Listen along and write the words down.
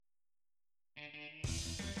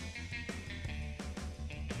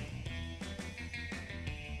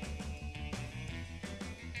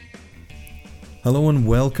Hello and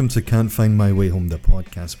welcome to Can't Find My Way Home, the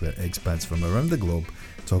podcast where expats from around the globe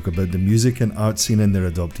talk about the music and art scene in their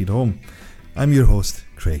adopted home. I'm your host,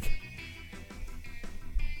 Craig.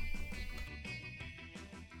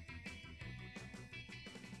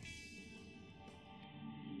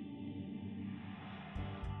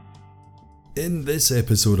 In this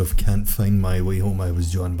episode of Can't Find My Way Home, I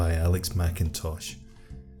was joined by Alex McIntosh.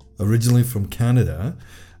 Originally from Canada,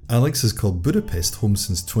 Alex has called Budapest home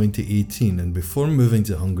since 2018, and before moving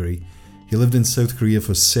to Hungary, he lived in South Korea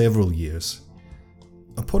for several years.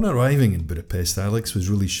 Upon arriving in Budapest, Alex was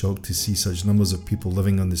really shocked to see such numbers of people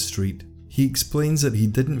living on the street. He explains that he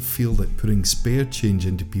didn't feel that putting spare change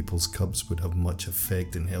into people's cups would have much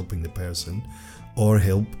effect in helping the person or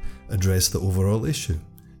help address the overall issue.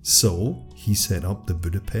 So, he set up the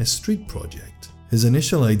Budapest Street Project. His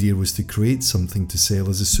initial idea was to create something to sell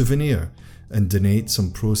as a souvenir and donate some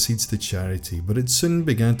proceeds to charity, but it soon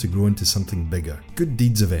began to grow into something bigger. Good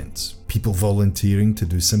deeds events, people volunteering to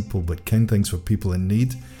do simple but kind things for people in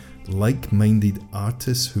need, like-minded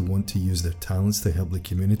artists who want to use their talents to help the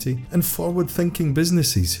community, and forward-thinking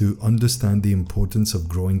businesses who understand the importance of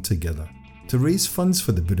growing together. To raise funds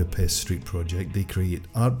for the Budapest Street Project, they create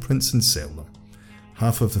art prints and sell them.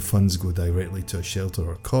 Half of the funds go directly to a shelter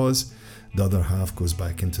or cause, the other half goes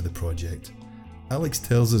back into the project. Alex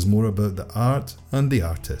tells us more about the art and the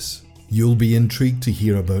artists. You'll be intrigued to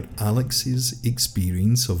hear about Alex's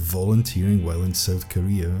experience of volunteering while in South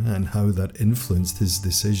Korea and how that influenced his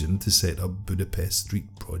decision to set up Budapest Street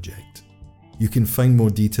Project. You can find more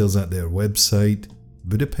details at their website,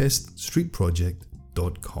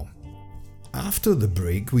 budapeststreetproject.com. After the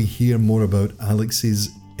break, we hear more about Alex's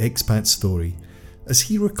expat story. As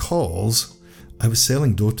he recalls, I was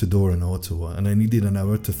selling door-to-door in Ottawa and I needed an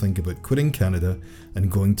hour to think about quitting Canada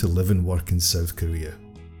and going to live and work in South Korea.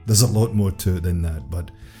 There's a lot more to it than that,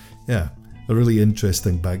 but yeah, a really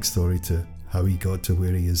interesting backstory to how he got to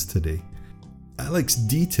where he is today. Alex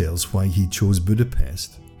details why he chose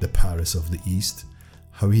Budapest, the Paris of the East,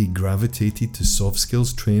 how he gravitated to soft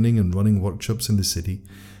skills training and running workshops in the city,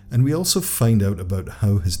 and we also find out about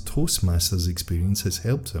how his Toastmasters experience has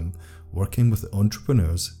helped him working with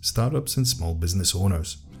entrepreneurs, startups and small business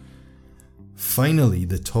owners. Finally,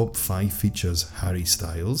 the top 5 features Harry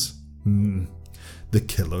Styles, The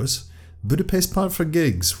Killers, Budapest Park for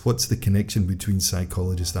Gigs, what's the connection between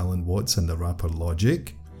psychologist Alan Watts and the rapper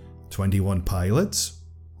Logic, 21 Pilots,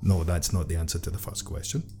 no, that's not the answer to the first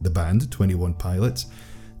question, the band 21 Pilots,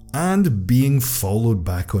 and being followed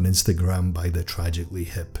back on Instagram by the Tragically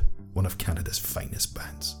Hip, one of Canada's finest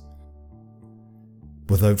bands.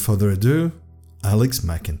 Without further ado, Alex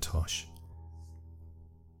McIntosh.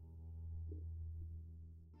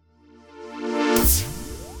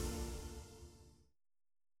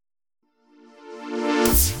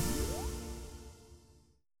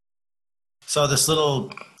 So this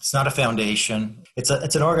it's not a foundation. It's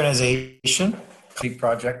an organization, Street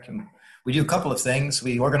Project, and we do a couple of things.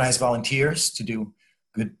 We organize volunteers to do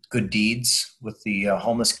good deeds with the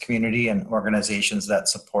homeless community and organizations that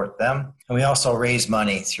support them. And we also raise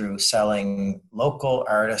money through selling local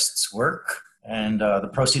artists' work. And the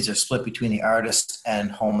proceeds are split between the artists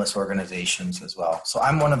and homeless organizations as well. So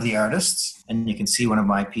I'm one of the artists, and you can see one of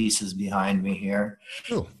my pieces behind me here.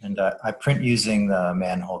 Cool. And I print using the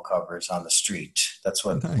manhole covers on the street. That's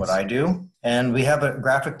what I do. And we have a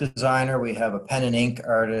graphic designer, we have a pen and ink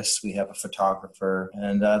artist, we have a photographer,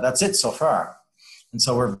 and that's it so far. And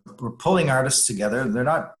so we're pulling artists together. They're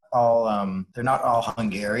not all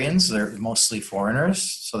Hungarians. They're mostly foreigners.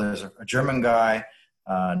 So there's a German guy,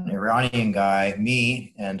 an Iranian guy,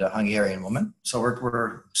 me, and a Hungarian woman. So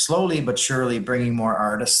we're slowly but surely bringing more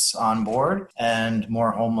artists on board and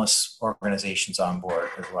more homeless organizations on board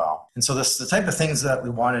as well. And so the type of things that we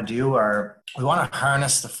want to do are we want to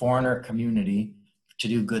harness the foreigner community to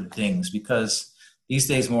do good things, because these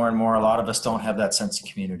days, more and more, a lot of us don't have that sense of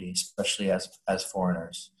community, especially as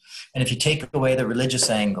foreigners. And if you take away the religious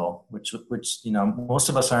angle, which most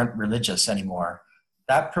of us aren't religious anymore,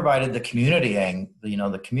 that provided the community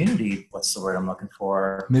the community, what's the word I'm looking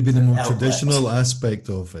for? Maybe the more traditional aspect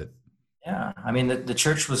of it. Yeah, I mean, the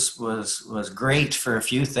church was great for a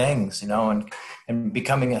few things, and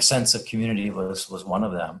becoming a sense of community was one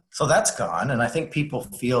of them. So that's gone, and I think people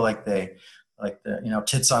feel like the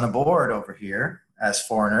tits on a board over here as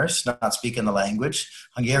foreigners, not speaking the language.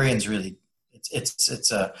 Hungarian's really, it's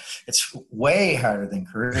way harder than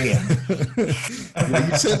Korean.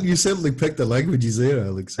 Yeah, you certainly picked the languages there,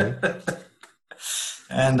 Alex.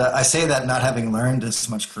 And I say that not having learned as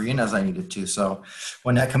much Korean as I needed to. So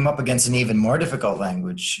when I come up against an even more difficult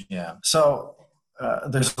language, yeah. So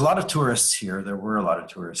there's a lot of tourists here. There were a lot of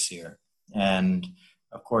tourists here. And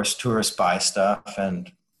of course, tourists buy stuff.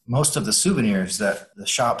 And most of the souvenirs that the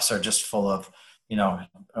shops are just full of,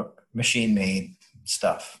 machine-made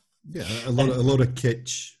stuff. Yeah, a lot of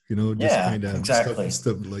kitsch, just kind of exactly.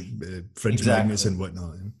 stuff like fridge magnets and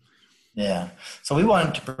whatnot. Yeah. So we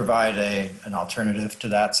wanted to provide an alternative to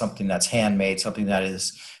that, something that's handmade, something that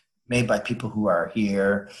is made by people who are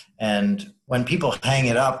here. And when people hang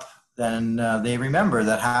it up, then they remember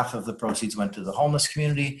that half of the proceeds went to the homeless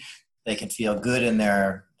community. They can feel good in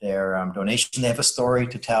their donation. They have a story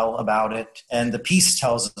to tell about it. And the piece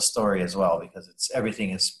tells a story as well, because everything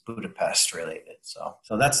is Budapest related. So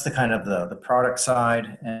that's the kind of the product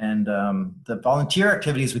side. And the volunteer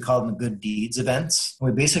activities, we call them the good deeds events.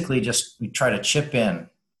 We basically we try to chip in.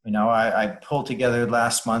 I pulled together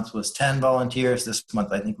last month was 10 volunteers. This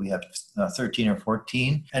month, I think we have 13 or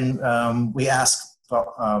 14. And we ask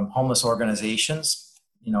homeless organizations,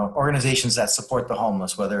 organizations that support the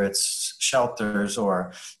homeless, whether it's shelters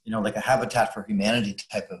or, like a Habitat for Humanity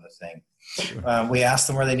type of a thing. Sure. We ask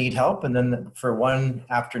them where they need help. And then for one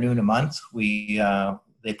afternoon a month,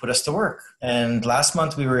 they put us to work. And last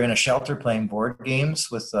month we were in a shelter playing board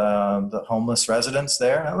games with the homeless residents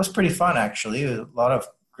there. That was pretty fun, actually. A lot of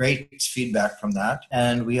great feedback from that.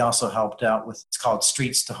 And we also helped out with, it's called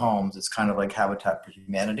Streets to Homes. It's kind of like Habitat for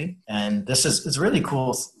Humanity. And it's really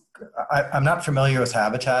cool. I'm not familiar with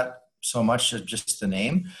Habitat so much as just the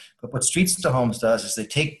name, but what Streets to Homes does is they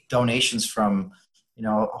take donations from,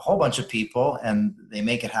 a whole bunch of people and they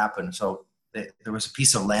make it happen. So there was a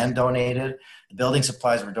piece of land donated, the building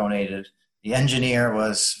supplies were donated, the engineer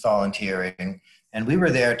was volunteering, and we were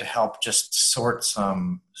there to help just sort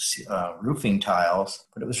some roofing tiles.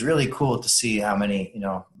 But it was really cool to see how many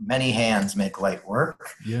hands make light work.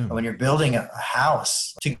 Yeah. And when you're building a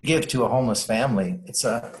house to give to a homeless family,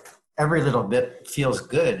 every little bit feels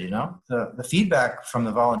good, The feedback from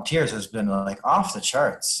the volunteers has been like off the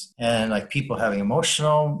charts, and like people having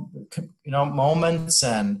emotional, moments,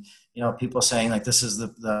 and people saying like, this is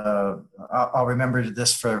I'll remember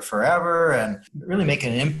this for forever, and really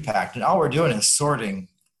making an impact. And all we're doing is sorting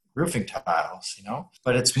roofing tiles,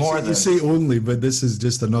 but it's more than... You say only, but this is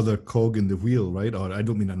just another cog in the wheel, right? Or I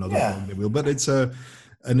don't mean another cog in the wheel, but it's an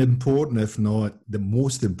important, if not the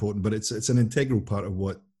most important, but it's an integral part of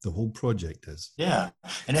what the whole project is. Yeah.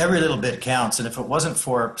 And every little bit counts. And if it wasn't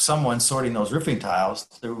for someone sorting those roofing tiles,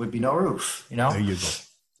 there would be no roof, There you go.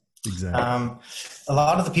 Exactly. A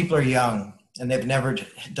lot of the people are young and they've never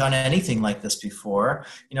done anything like this before,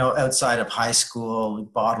 outside of high school,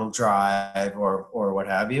 bottle drive or what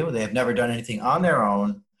have you. They have never done anything on their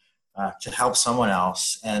own to help someone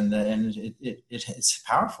else. And it's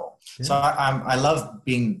powerful. Yeah. So I love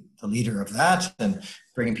being the leader of that and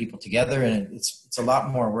bringing people together. And it's a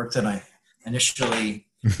lot more work than I initially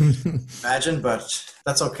imagined, but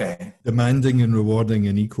that's okay. Demanding and rewarding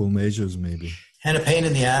in equal measures, maybe. And a pain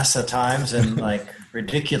in the ass at times, and like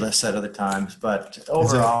ridiculous at other times. But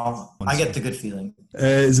overall, I get the good feeling.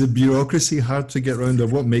 Is the bureaucracy hard to get around, or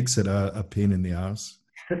what makes it a pain in the ass?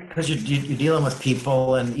 Because you're dealing with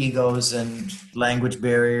people and egos and language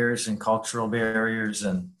barriers and cultural barriers,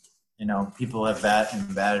 and people have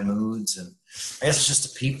bad moods, and I guess it's just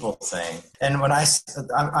a people thing. And when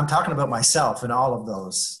I'm talking about myself in all of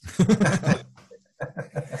those.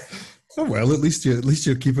 Oh well, at least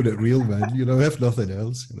you're keeping it real, man. If nothing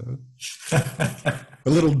else, A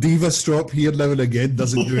little diva strop here now and again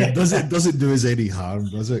doesn't do us any harm,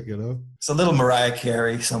 does it? It's a little Mariah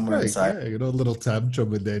Carey somewhere inside. Yeah, a little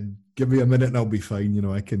tantrum, and then give me a minute and I'll be fine.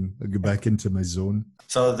 I'll get back into my zone.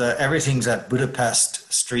 So everything's at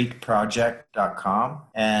BudapestStreetProject.com,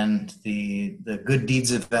 and the Good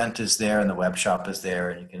Deeds event is there, and the web shop is there,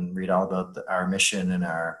 and you can read all about our mission and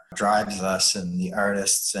our drives us and the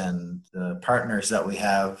artists and the partners that we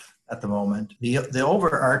have at the moment. The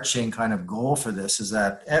overarching kind of goal for this is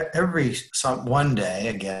that one day,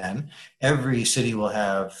 again, every city will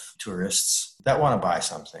have tourists that want to buy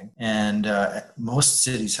something. And most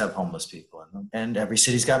cities have homeless people in them. And every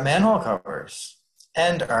city's got manhole covers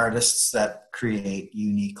and artists that create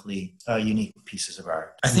unique pieces of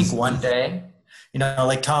art. I think one day,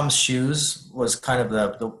 like Tom's Shoes was kind of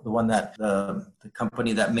the one that the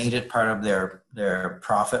company that made it part of their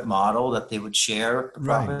profit model, that they would share the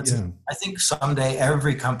profits. Right, yeah. I think someday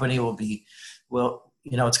every company will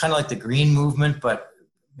it's kind of like the green movement, but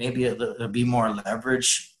maybe it'll be more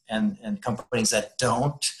leverage, and companies that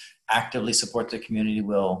don't actively support the community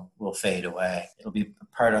will fade away. It'll be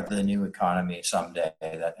part of the new economy someday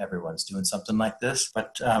that everyone's doing something like this.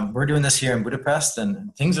 But we're doing this here in Budapest,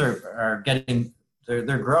 and things are getting,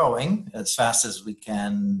 they're growing as fast as we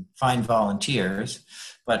can find volunteers.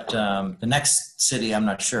 But the next city, I'm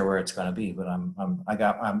not sure where it's going to be, but I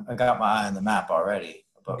got my eye on the map already.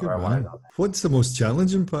 Good man. What's the most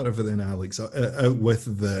challenging part of it then, Alex? Out with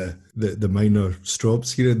the minor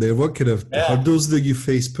strops here and there, what kind of hurdles do you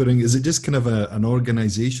face putting? Is it just kind of an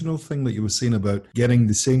organizational thing that you were saying about getting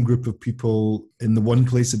the same group of people in the one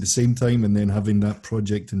place at the same time and then having that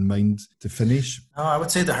project in mind to finish? I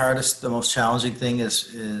would say the most challenging thing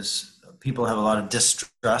is people have a lot of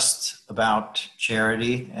distrust about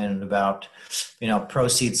charity and about,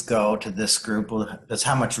 proceeds go to this group. That's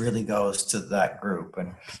how much really goes to that group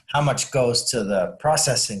and how much goes to the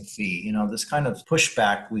processing fee. This kind of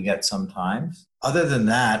pushback we get sometimes. Other than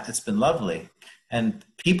that, it's been lovely. And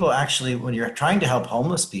people actually, when you're trying to help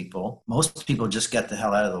homeless people, most people just get the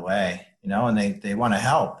hell out of the way, and they want to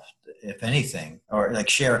help, if anything, or like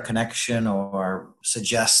share a connection or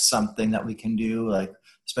suggest something that we can do, like,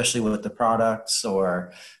 especially with the products,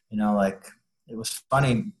 or, it was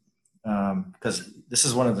funny because this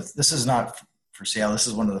is not for sale. This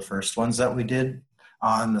is one of the first ones that we did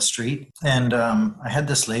on the street. And I had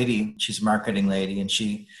this lady, she's a marketing lady, and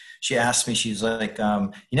she asked me, she's like,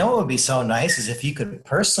 what would be so nice is if you could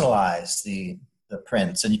personalize the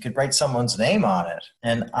prints and you could write someone's name on it.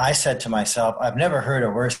 And I said to myself, I've never heard a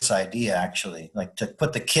worse idea, actually, like to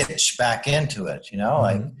put the kitsch back into it,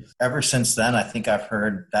 like ever since then, I think I've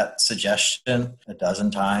heard that suggestion a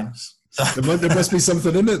dozen times. So there must be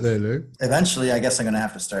something in it there, eh? Eventually, I guess I'm going to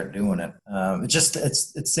have to start doing it.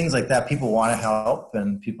 It's things like that. People want to help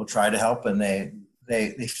and people try to help and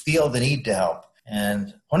they feel the need to help.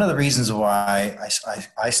 And one of the reasons why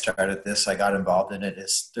I started this, I got involved in it,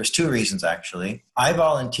 is there's two reasons, actually. I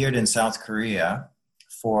volunteered in South Korea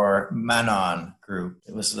for Manon Group.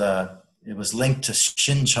 It was linked to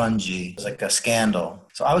Shincheonji. It was like a scandal.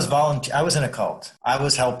 So I was in a cult. I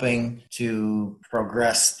was helping to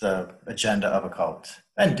progress the agenda of a cult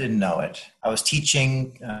and didn't know it. I was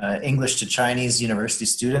teaching English to Chinese university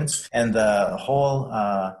students, and the whole,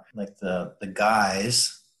 the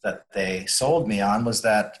guise that they sold me on was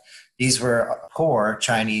that these were poor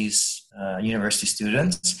Chinese university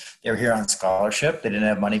students. They were here on scholarship. They didn't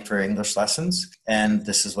have money for English lessons, and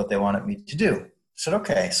this is what they wanted me to do. I said,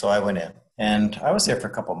 okay. So I went in, and I was there for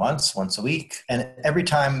a couple months, once a week. And every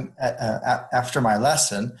time after my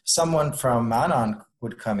lesson, someone from Manon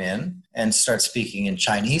would come in and start speaking in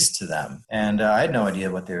Chinese to them. And I had no idea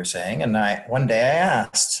what they were saying. And one day I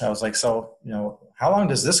asked, I was like, so, how long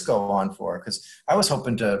does this go on for? Because I was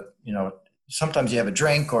hoping to, sometimes you have a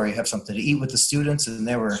drink or you have something to eat with the students, and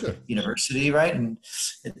they were university, right? And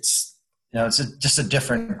it's, it's just a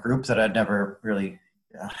different group that I'd never really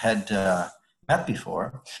had met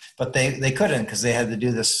before, but they couldn't because they had to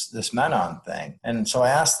do this Manon thing. And so I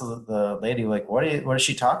asked the lady, like, what is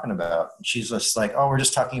she talking about? And she's just like, oh, we're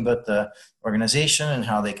just talking about the organization and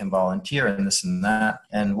how they can volunteer and this and that.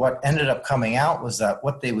 And what ended up coming out was that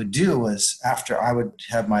what they would do was, after I would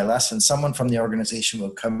have my lesson, someone from the organization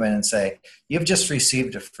would come in and say, you've just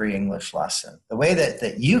received a free English lesson. The way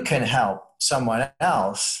that you can help someone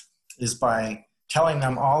else is by telling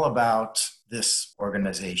them all about this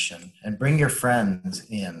organization and bring your friends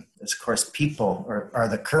in. Of course, people are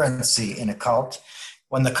the currency in a cult.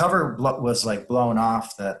 When the cover was blown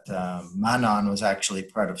off that Manon was actually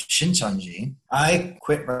part of Shincheonji, I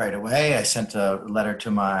quit right away. I sent a letter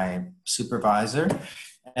to my supervisor,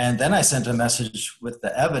 and then I sent a message with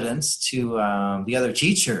the evidence to the other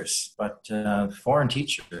teachers, but foreign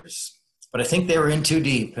teachers. But I think they were in too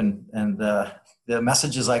deep, and the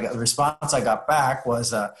messages the response I got back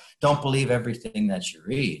was, don't believe everything that you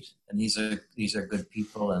read. And these are good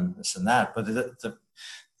people and this and that. But the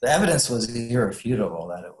evidence was irrefutable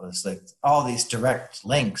that it was all these direct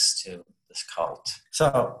links to this cult.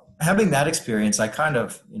 So having that experience, I kind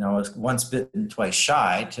of, was once bitten, twice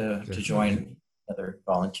shy to join other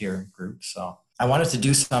volunteer groups. So I wanted to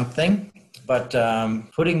do something, but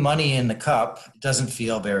putting money in the cup doesn't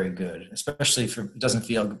feel very good, it doesn't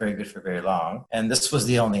feel very good for very long. And this was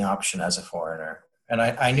the only option as a foreigner. And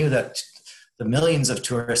I knew that the millions of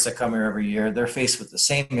tourists that come here every year, they're faced with the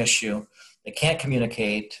same issue. They can't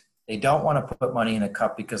communicate. They don't want to put money in a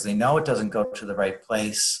cup because they know it doesn't go to the right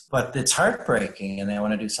place, but it's heartbreaking and they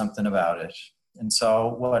want to do something about it. And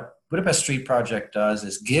so what Budapest Street Project does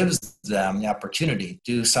is gives them the opportunity to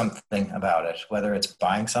do something about it, whether it's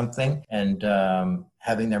buying something and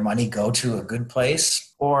having their money go to a good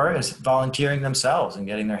place, or is volunteering themselves and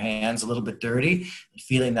getting their hands a little bit dirty and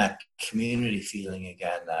feeling that community feeling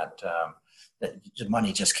again that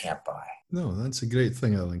money just can't buy. No, that's a great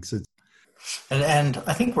thing, Alex. And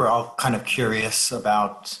I think we're all kind of curious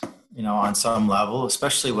about, on some level,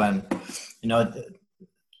 especially when,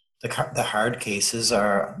 the hard cases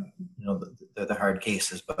are, they're the hard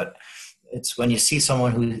cases, but it's when you see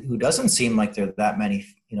someone who doesn't seem like they're that many,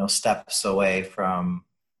 steps away from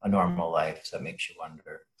a normal life that makes you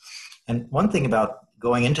wonder. And one thing about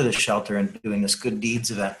going into the shelter and doing this Good Deeds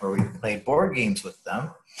event where we played board games with them,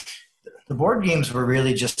 the board games were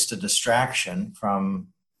really just a distraction from,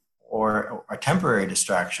 or a temporary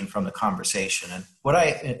distraction from the conversation. And what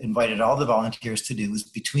I invited all the volunteers to do was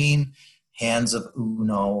between hands of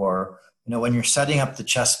Uno, or, when you're setting up the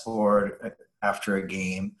chessboard after a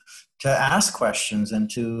game, to ask questions and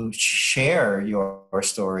to share your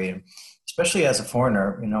story. And especially as a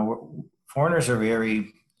foreigner, foreigners are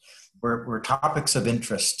we're topics of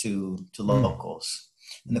interest to locals.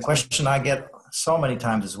 And the question I get so many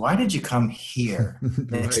times is, why did you come here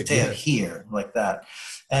instead of here, like that?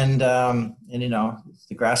 And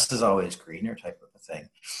the grass is always greener type of a thing.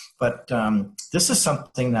 But this is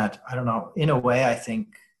something that, I don't know, in a way, I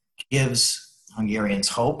think gives Hungarians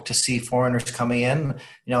hope to see foreigners coming in.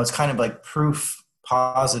 It's kind of like proof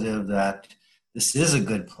positive that this is a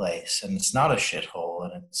good place and it's not a shithole.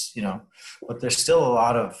 And it's, but there's still a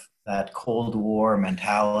lot of that Cold War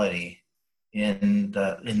mentality in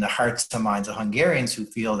the hearts and minds of Hungarians who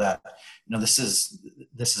feel that, this is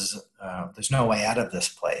there's no way out of this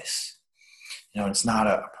place. It's not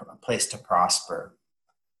a place to prosper.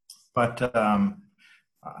 But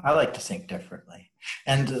I like to think differently.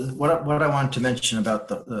 And what I wanted to mention about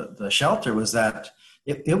the shelter was that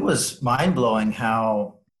it was mind-blowing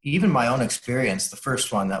how even my own experience, the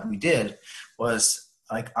first one that we did, was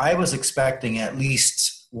like I was expecting at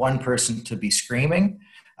least one person to be screaming.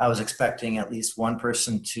 I was expecting at least one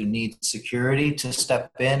person to need security to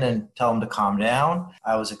step in and tell them to calm down.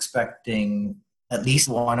 I was expecting at least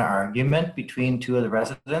one argument between two of the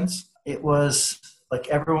residents. It was like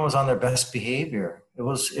everyone was on their best behavior. It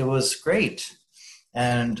was great.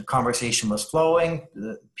 And conversation was flowing.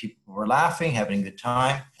 The people were laughing, having a good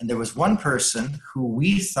time. And there was one person who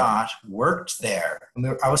we thought worked there.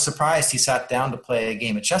 I was surprised he sat down to play a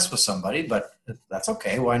game of chess with somebody, but that's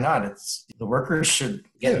okay. Why not? The workers should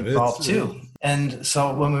get involved too. And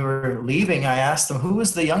so when we were leaving, I asked them, who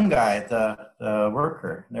was the young guy, the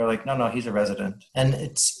worker? And they were like, no, he's a resident. And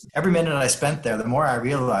it's every minute I spent there, the more I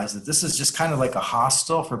realized that this is just kind of like a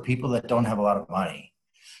hostel for people that don't have a lot of money.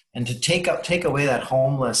 And to take away that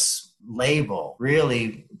homeless label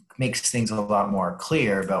really makes things a lot more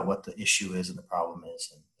clear about what the issue is and the problem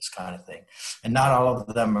is and this kind of thing. And not all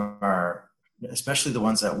of them are, especially the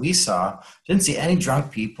ones that we saw, didn't see any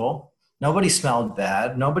drunk people. Nobody smelled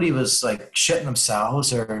bad. Nobody was like shitting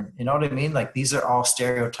themselves or, you know what I mean? Like these are all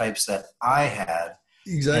stereotypes that I had.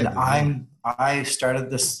 Exactly. And I started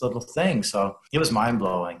this little thing. So it was mind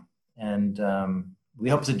blowing. And, we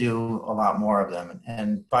hope to do a lot more of them.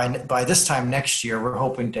 And by this time next year, we're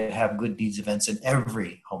hoping to have Good Deeds events in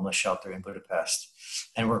every homeless shelter in Budapest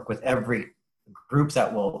and work with every group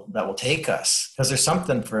that will take us, because there's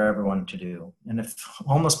something for everyone to do. And if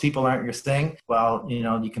homeless people aren't your thing, well,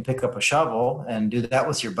 you can pick up a shovel and do that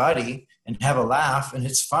with your buddy and have a laugh, and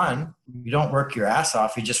it's fun. You don't work your ass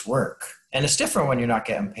off, you just work. And it's different when you're not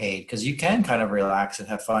getting paid, because you can kind of relax and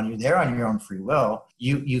have fun. You're there on your own free will.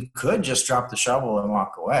 You could just drop the shovel and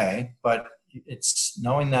walk away, but it's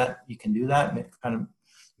knowing that you can do that kind of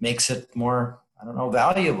makes it more, I don't know,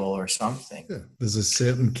 valuable or something. Yeah, there's a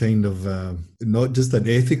certain kind of, not just an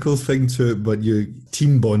ethical thing to it, but you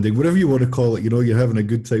team bonding, whatever you want to call it. You're having a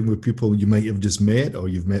good time with people you might have just met, or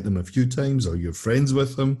you've met them a few times, or you're friends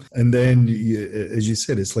with them. And then, as you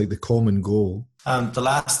said, it's like the common goal. The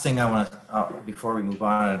last thing I want to, before we move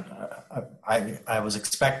on, I was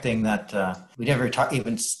expecting that we never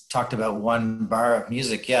even talked about one bar of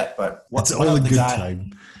music yet, but it's all a good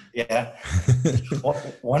time. Yeah.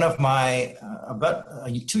 One of my, about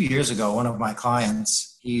 2 years ago, one of my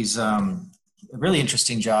clients, he's a really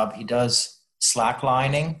interesting job. He does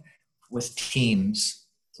slacklining with teams,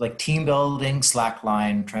 like team building,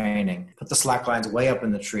 slackline training. Put the slack lines way up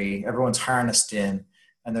in the tree. Everyone's harnessed in,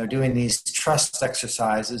 and they're doing these trust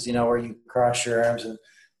exercises, where you cross your arms, and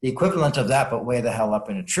the equivalent of that, but way the hell up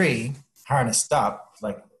in a tree, harnessed up,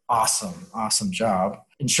 like awesome job.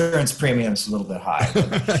 Insurance premium's a little bit high.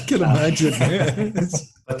 I can imagine.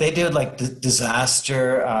 But they did like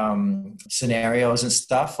disaster scenarios and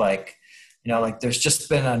stuff. Like like there's just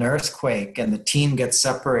been an earthquake and the team gets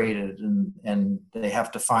separated and they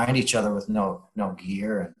have to find each other with no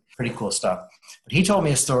gear, and pretty cool stuff. But he told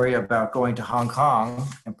me a story about going to Hong Kong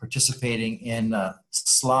and participating in a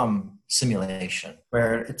slum simulation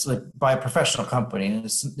where it's like by a professional company, and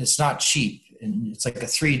it's not cheap, and it's like a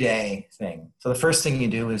 3-day thing. So the first thing you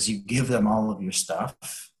do is you give them all of your stuff.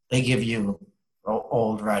 They give you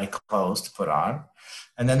old ratty clothes to put on,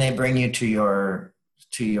 and then they bring you to your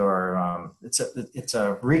it's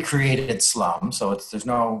a recreated slum, so there's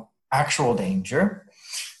no actual danger,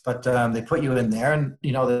 but they put you in there, and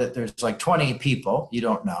that there's like 20 people you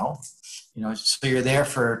don't know, so you're there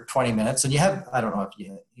for 20 minutes, and I don't know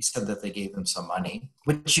if he said that they gave them some money,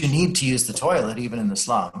 which you need to use the toilet even in the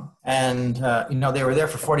slum, and they were there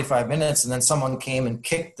for 45 minutes, and then someone came and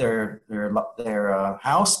kicked their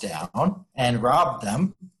house down and robbed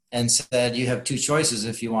them and said, you have two choices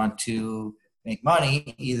if you want to make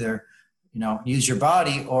money, either use your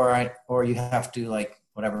body or you have to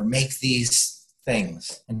make these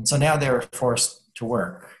things. And so now they were forced to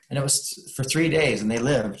work, and it was for 3 days, and they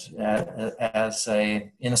lived in a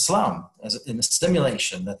slum, in a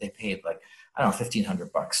simulation that they paid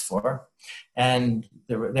 $1,500 for, and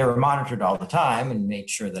they were monitored all the time and made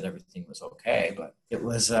sure that everything was okay. But it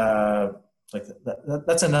was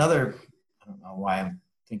that's another, I don't know why I'm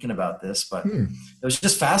thinking about this, but it was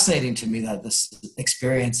just fascinating to me that this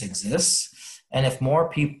experience exists. And if more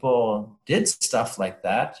people did stuff like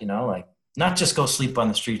that, not just go sleep on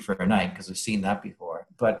the street for a night, because we've seen that before,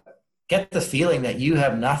 but get the feeling that you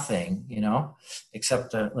have nothing,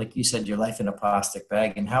 except like you said, your life in a plastic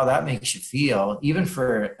bag, and how that makes you feel, even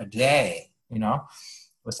for a day,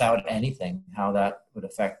 without anything, how that would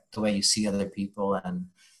affect the way you see other people, and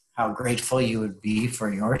how grateful you would be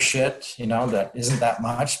for your shit, that isn't that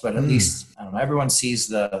much, but at least, I don't know, everyone sees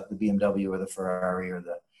the BMW or the Ferrari or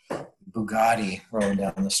the Bugatti rolling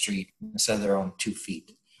down the street instead of their own 2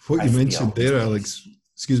 feet. What you mentioned there, Alex,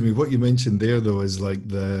 excuse me, what you mentioned there, though, is like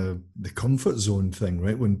the comfort zone thing,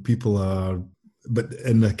 right? When people are, but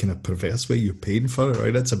in a kind of perverse way, you're paying for it,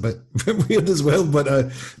 right? That's a bit weird as well,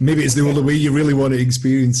 but maybe it's the only way you really want to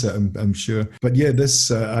experience it, I'm sure. But yeah, this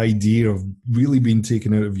idea of really being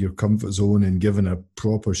taken out of your comfort zone and given a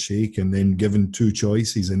proper shake, and then given two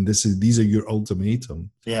choices, and these are your ultimatum.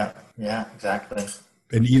 Yeah, exactly.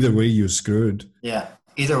 And either way, you're screwed. Yeah,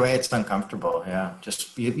 either way, it's uncomfortable. Yeah,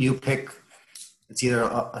 just you pick. It's either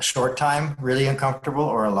a short time really uncomfortable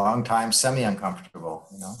or a long time semi-uncomfortable,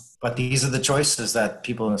 But these are the choices that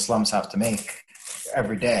people in the slums have to make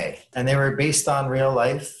every day. And they were based on real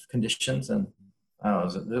life conditions. And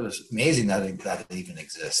it was amazing that it even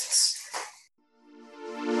exists.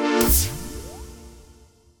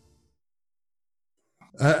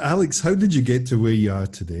 Alex, how did you get to where you are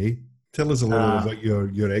today? Tell us a little about your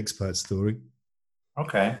expat story.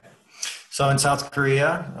 Okay. So in South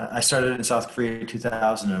Korea, I started in South Korea in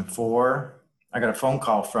 2004. I got a phone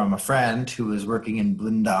call from a friend who was working in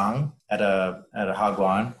Blundang at a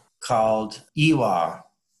hagwon called Ewha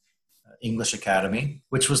English Academy,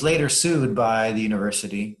 which was later sued by the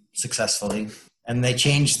university successfully. And they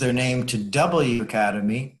changed their name to W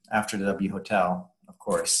Academy after the W Hotel, of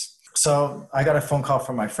course. So I got a phone call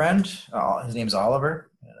from my friend. His name's Oliver.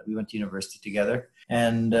 We went to university together.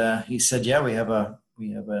 And he said, yeah, we have an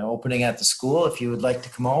opening at the school if you would like to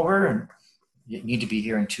come over, and you need to be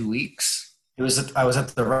here in 2 weeks. I was at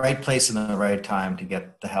the right place in the right time to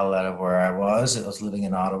get the hell out of where I was. I was living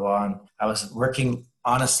in Ottawa, and I was working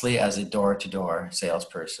honestly as a door-to-door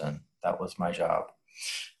salesperson. That was my job.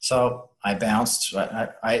 So I bounced.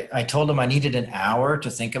 I told him I needed an hour to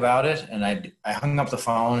think about it, and I hung up the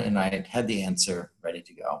phone, and I had the answer ready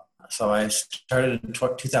to go. So I started in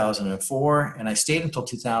 2004, and I stayed until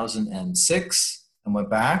 2006. And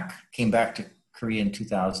came back to Korea in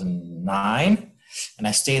 2009, and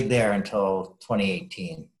I stayed there until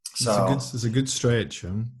 2018. So it's a good stretch. Huh?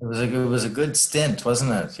 It was a good stint,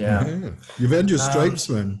 wasn't it? Yeah. You've earned your stripes,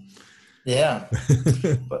 man. Yeah.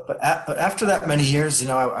 but after that many years,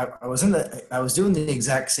 I was doing the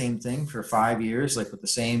exact same thing for 5 years, like with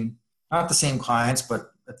not the same clients,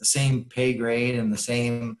 but at the same pay grade and the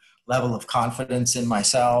same level of confidence in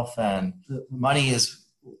myself, and the money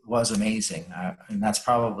was amazing, and that's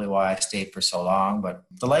probably why I stayed for so long. But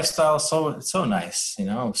the lifestyle is so nice,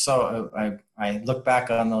 So I look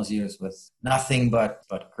back on those years with nothing but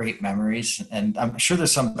great memories, and I'm sure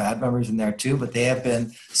there's some bad memories in there too, but they have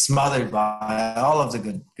been smothered by all of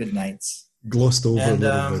the good nights, glossed over a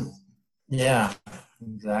little bit. Yeah,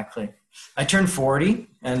 exactly. I turned 40,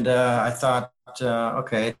 and I thought,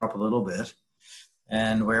 okay, up a little bit.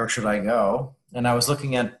 and where should I go? And I was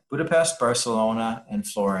looking at Budapest, Barcelona, and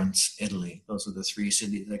Florence, Italy. Those are the three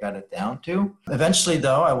cities I got it down to. Eventually,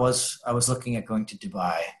 though, I was looking at going to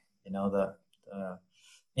Dubai. You know, the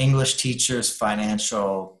English teacher's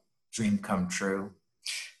financial dream come true,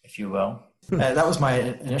 if you will. That was my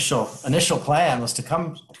initial plan, was to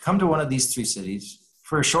come to one of these three cities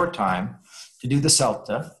for a short time to do the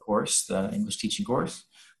CELTA course, the English teaching course,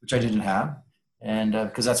 which I didn't have. And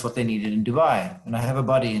because that's what they needed in Dubai. And I have a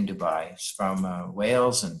buddy in Dubai. He's from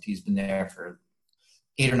Wales, and he's been there for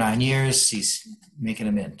 8 or 9 years. He's making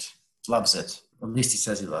a mint. Loves it. At least he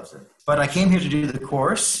says he loves it. But I came here to do the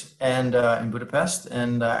course and in Budapest,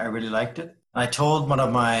 and I really liked it. I told one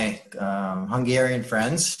of my Hungarian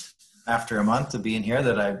friends after a month of being here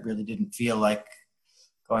that I really didn't feel like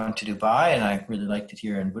going to Dubai, and I really liked it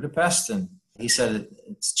here in Budapest. And he said,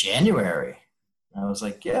 it's January. And I was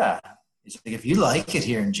like, yeah. He's like, if you like it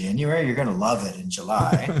here in January, you're going to love it in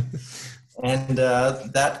July. And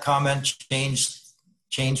that comment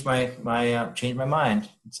changed my mind.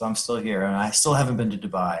 So I'm still here, and I still haven't been to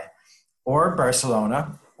Dubai or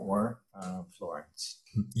Barcelona or Florence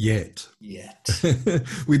yet.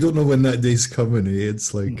 We don't know when that day's coming.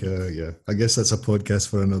 It's like, yeah, I guess that's a podcast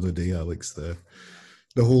for another day, Alex. The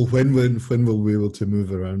whole when we'll be able to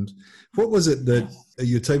move around. What was it that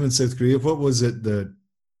your time in South Korea? What was it that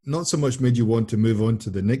not so much made you want to move on to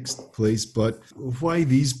the next place, but why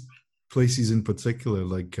these places in particular,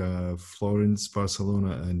 like Florence,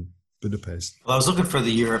 Barcelona, and Budapest? Well, I was looking for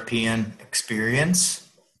the European experience,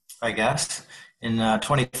 I guess. In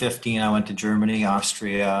 2015, I went to Germany,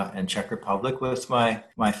 Austria, and Czech Republic with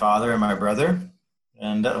my father and my brother,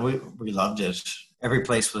 and we loved it. Every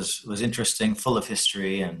place was interesting, full of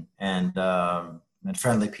history and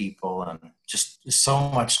friendly people, and just so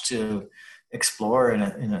much to explore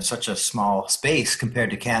in such a small space compared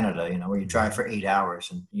to Canada, you know, where you drive for 8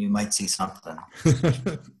 hours and you might see something,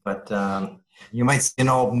 but you might see an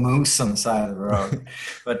old moose on the side of the road.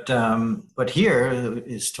 But here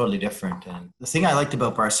is totally different. And the thing I liked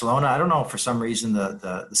about Barcelona, I don't know, for some reason,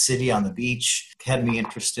 the city on the beach had me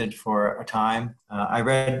interested for a time. I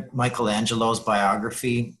read Michelangelo's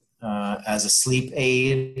biography as a sleep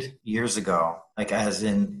aid years ago. Like, as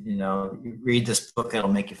in, you know, you read this book,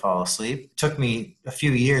 it'll make you fall asleep. It took me a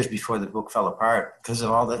few years before the book fell apart because of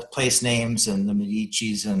all the place names and the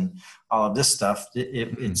Medicis and all of this stuff.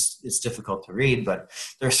 It's difficult to read, but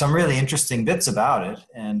there's some really interesting bits about it,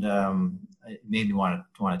 and it made me want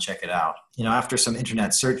to check it out. You know, after some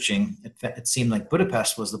internet searching, it seemed like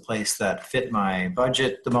Budapest was the place that fit my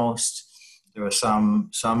budget the most. There were some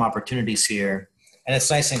opportunities here, and it's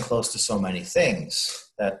nice and close to so many things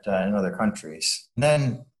that in other countries. And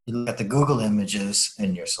then you look at the Google images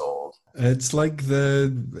and you're sold. It's like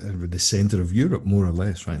the center of Europe, more or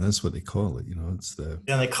less, right? That's what they call it. You know, it's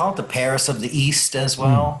they call it the Paris of the East as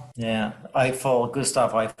well. Yeah,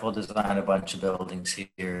 Gustav Eiffel designed a bunch of buildings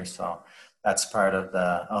here, so that's part of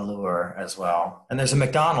the allure as well. And there's a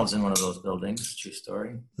McDonald's in one of those buildings. True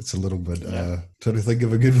story. It's a little bit, trying to think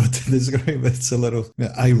of a good one to describe. It's a little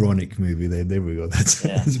ironic movie then. There we go. That's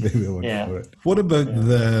maybe a word for it. What about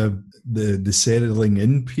the settling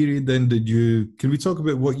in period then? Can we talk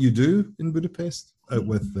about what you do in Budapest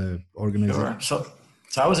with the organization? Sure.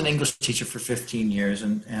 So I was an English teacher for 15 years,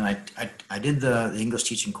 and I did the English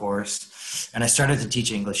teaching course, and I started to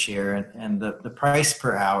teach English here, and the price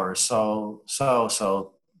per hour is so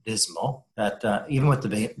dismal that even with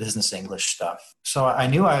the business English stuff. So I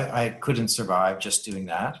knew I couldn't survive just doing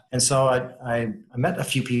that. And so I met a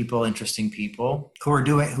few people, interesting people who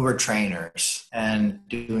were trainers and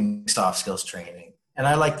doing soft skills training. And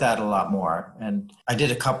I like that a lot more. And I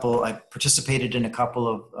participated in a couple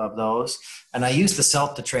of those. And I used the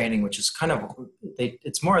CELTA training, which is kind of,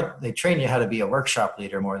 they train you how to be a workshop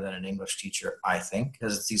leader more than an English teacher, I think,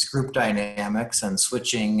 because it's these group dynamics and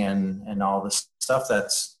switching and all this stuff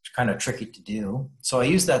that's kind of tricky to do. So I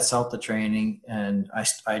used that CELTA training, and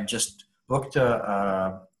I just booked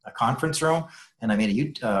a conference room, and I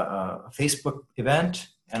made a Facebook event,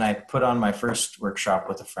 and I put on my first workshop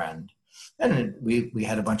with a friend. And we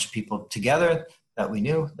had a bunch of people together that we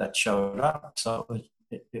knew that showed up. So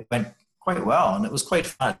it went quite well, and it was quite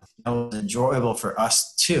fun. It was enjoyable for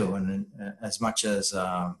us too, and as much as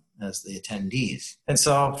the attendees. And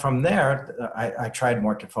so from there, I tried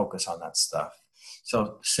more to focus on that stuff.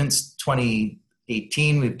 So since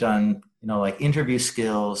 2018, we've done, like interview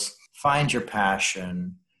skills, find your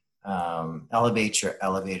passion, elevate your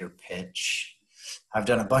elevator pitch. I've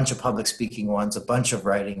done a bunch of public speaking ones, a bunch of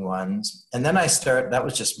writing ones. And then that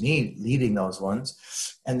was just me leading those ones.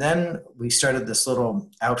 And then we started this little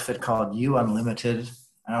outfit called U Unlimited,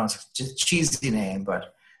 I don't know, it's just a cheesy name,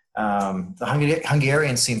 but the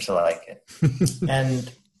Hungarians seem to like it.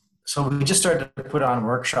 And so we just started to put on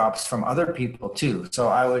workshops from other people too. So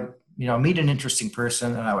I would, meet an interesting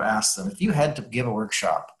person and I would ask them, if you had to give a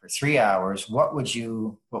workshop for 3 hours, what would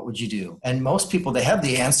you do? And most people, they have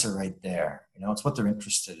the answer right there. It's what they're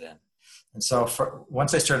interested in. And so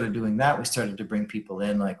once I started doing that, we started to bring people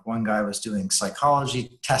in. Like one guy was doing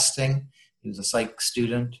psychology testing. He was a psych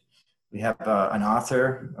student. We have an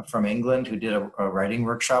author from England who did a writing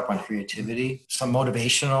workshop on creativity. Some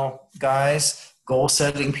motivational guys,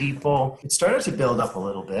 goal-setting people. It started to build up a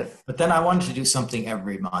little bit, but then I wanted to do something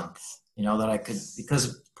every month, that I could,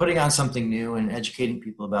 because putting on something new and educating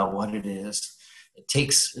people about what it is, it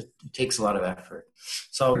takes a lot of effort.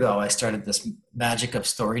 So I started this Magic of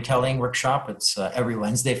Storytelling workshop. It's every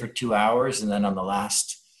Wednesday for 2 hours, and then on the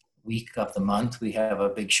last week of the month, we have a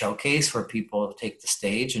big showcase where people take the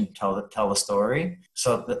stage and tell the story.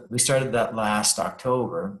 So we started that last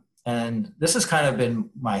October. And this has kind of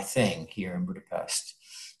been my thing here in Budapest.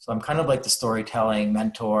 So I'm kind of like the storytelling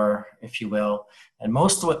mentor, if you will. And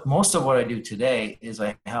most of what I do today is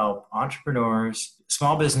I help entrepreneurs,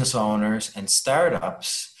 small business owners, and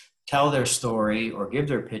startups tell their story or give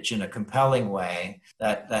their pitch in a compelling way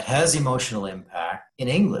that has emotional impact in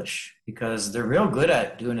English, because they're real good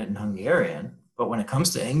at doing it in Hungarian. But when it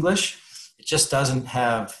comes to English, it just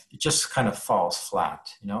kind of falls flat,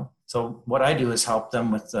 So what I do is help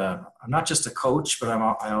them with, I'm not just a coach, but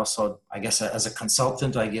I also, I guess as a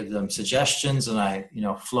consultant, I give them suggestions and I,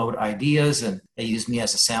 float ideas, and they use me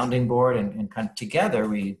as a sounding board, and kind of together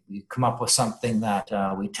we come up with something that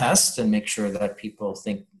we test and make sure that people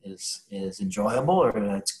think is enjoyable or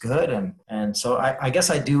that it's good. And so I guess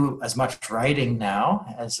I do as much writing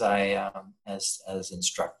now as as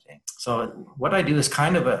instructing. So what I do is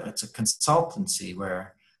kind of it's a consultancy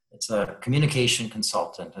where it's a communication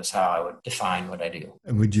consultant is how I would define what I do.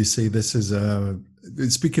 And would you say this is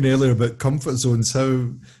speaking earlier about comfort zones,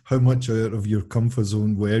 how much out of your comfort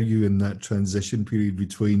zone were you in that transition period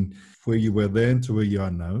between where you were then to where you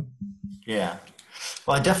are now? Yeah.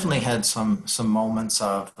 Well, I definitely had some moments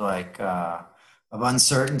of of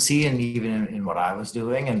uncertainty, and even in what I was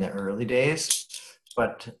doing in the early days.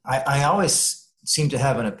 But I always seem to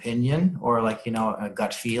have an opinion or a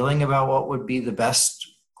gut feeling about what would be the best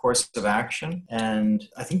course of action. And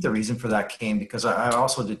I think the reason for that came because I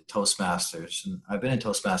also did Toastmasters, and I've been in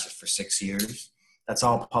Toastmasters for 6 years. That's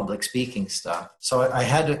all public speaking stuff. So I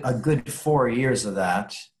had a good 4 years of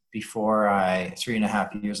that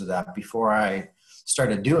 3.5 years of that before I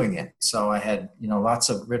started doing it. So I had,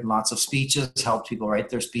 written lots of speeches, helped people write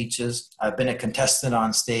their speeches. I've been a contestant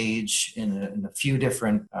on stage in a few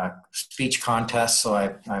different speech contests. So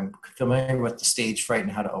I'm familiar with the stage fright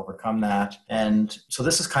and how to overcome that. And so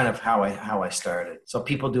this is kind of how I started. So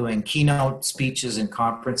people doing keynote speeches in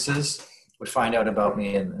conferences would find out about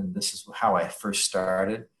me. And this is how I first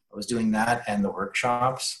started. I was doing that and the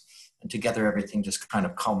workshops. And together, everything just kind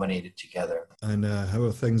of culminated together. And how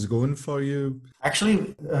are things going for you?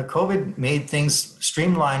 Actually, COVID made things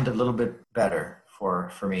streamlined a little bit better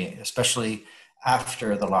for me, especially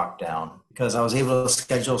after the lockdown, because I was able to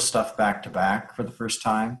schedule stuff back to back for the first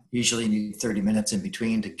time. Usually you need 30 minutes in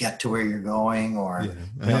between to get to where you're going, or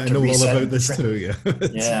I know all about this too. Yeah.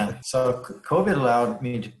 Yeah. So COVID allowed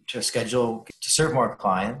me to schedule, to serve more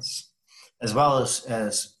clients, as well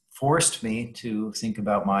as forced me to think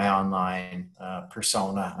about my online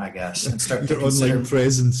persona, I guess, and start to consider online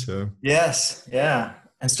presence. Yeah. Yes, yeah,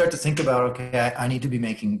 and start to think about, okay, I need to be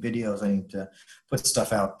making videos. I need to put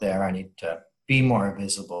stuff out there. I need to be more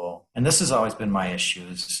visible. And this has always been my issue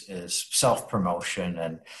is self-promotion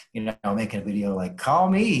and, making a video like,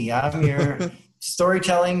 call me, I'm your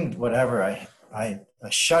storytelling, whatever. I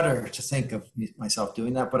shudder to think of myself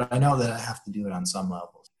doing that, but I know that I have to do it on some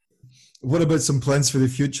level. What about some plans for the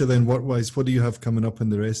future then, work-wise? What do you have coming up in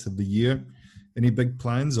the rest of the year? Any big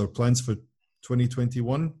plans or plans for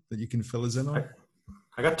 2021 that you can fill us in on?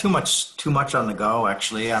 I got too much on the go,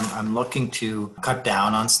 actually. I'm looking to cut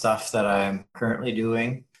down on stuff that I'm currently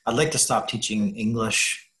doing. I'd like to stop teaching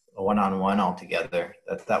English one-on-one altogether.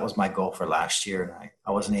 That was my goal for last year, and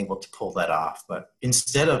I wasn't able to pull that off. But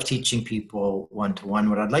instead of teaching people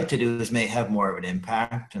one-to-one, what I'd like to do is have more of an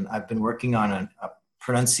impact. And I've been working on a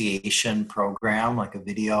pronunciation program, like a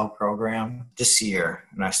video program this year.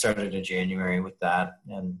 And I started in January with that.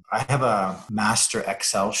 And I have a master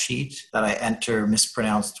Excel sheet that I enter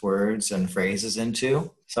mispronounced words and phrases into.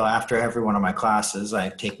 So after every one of my classes, I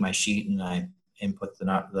take my sheet and I input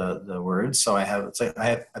the words. So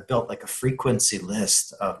I built like a frequency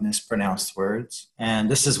list of mispronounced words. And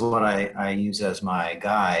this is what I use as my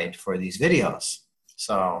guide for these videos.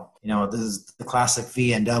 So, this is the classic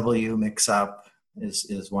V and W mix up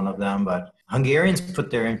is one of them, but Hungarians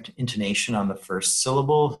put their intonation on the first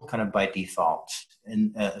syllable kind of by default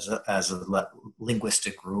and as a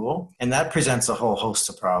linguistic rule. And that presents a whole host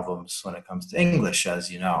of problems when it comes to English,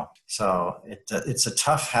 as you know. So it's a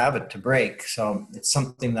tough habit to break. So it's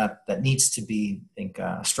something that needs to be, I think,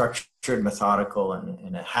 structured, methodical,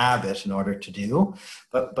 and a habit in order to do.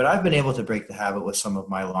 But I've been able to break the habit with some of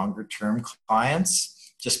my longer term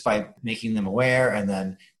clients just by making them aware and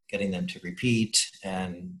then getting them to repeat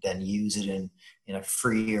and then use it in a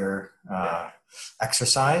freer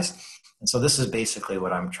exercise. And so this is basically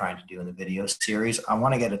what I'm trying to do in the video series. I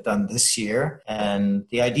want to get it done this year. And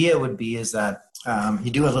the idea would be is that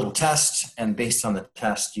you do a little test, and based on the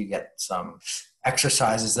test, you get some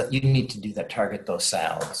exercises that you need to do that target those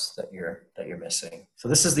sounds that you're missing. So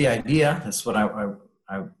this is the idea. That's what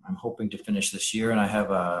I'm hoping to finish this year. And I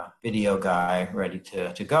have a video guy ready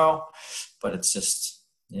to go, but it's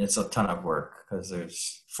a ton of work because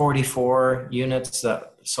there's 44 units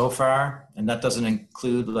so far, and that doesn't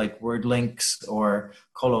include like word links or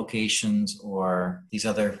collocations or these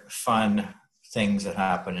other fun things that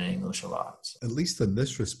happen in English a lot. So. At least in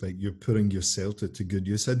this respect, you're putting your CELTA to good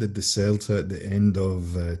use. I did the CELTA at the end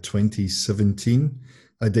of 2017.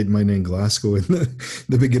 I did mine in Glasgow in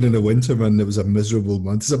the beginning of winter, man. It was a miserable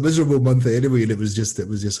month. It's a miserable month anyway, and it was just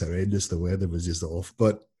horrendous. The weather was just off.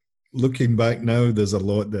 But looking back now, there's a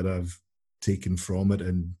lot that I've taken from it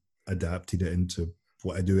and adapted it into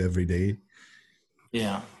what I do every day.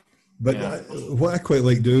 Yeah. But what I quite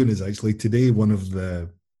like doing is actually today, one of the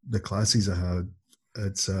classes I had,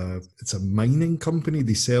 it's a mining company.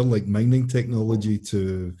 They sell like mining technology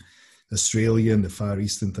to Australia and the Far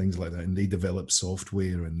East and things like that. And they develop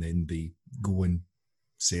software and then they go and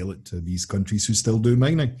sell it to these countries who still do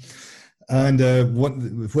mining. And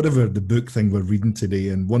whatever the book thing we're reading today,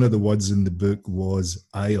 and one of the words in the book was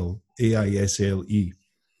Isle, AISLE.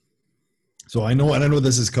 So I know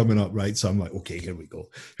this is coming up, right? So I'm like, okay, here we go.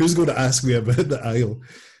 Who's going to ask me about the Isle?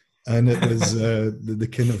 And it was the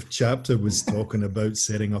kind of chapter was talking about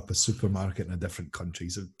setting up a supermarket in a different country.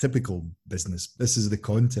 So typical business. This is the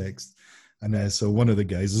context. And so one of the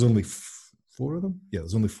guys, there's only four of them? Yeah,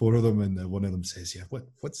 there's only four of them. And one of them says, yeah,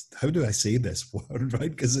 how do I say this word,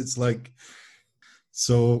 right? Because it's like,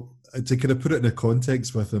 so to kind of put it in a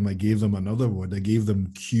context with them, I gave them another word. I gave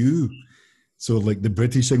them queue. So like the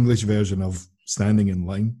British English version of standing in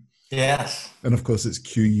line. Yes. And of course it's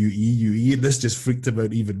QUE. And this just freaked them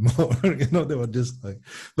out even more. They were just like,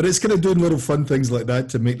 but it's kind of doing little fun things like that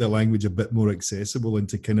to make the language a bit more accessible and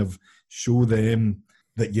to kind of show them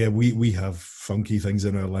that, yeah, we have funky things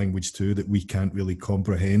in our language too that we can't really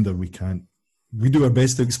comprehend, or we do our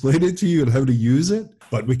best to explain it to you and how to use it,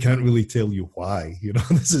 but we can't really tell you why.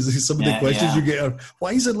 This is some of the questions you get are,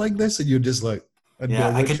 why is it like this? And you're just like,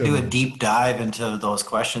 I could do a deep dive into those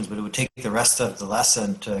questions, but it would take the rest of the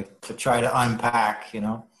lesson to try to unpack,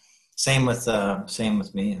 Same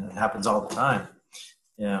with me. It happens all the time.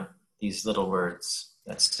 Yeah. These little words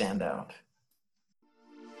that stand out.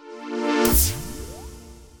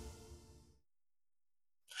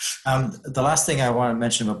 The last thing I want to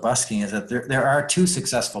mention about busking is that there are two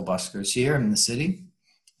successful buskers here in the city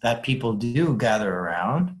that people do gather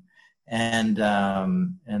around, and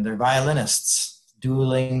they're violinists.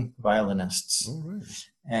 Dueling violinists. Oh, right.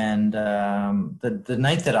 And the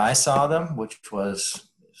night that I saw them, which was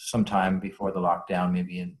sometime before the lockdown,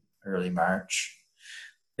 maybe in early March,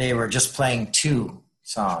 they were just playing two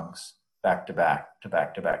songs back to back to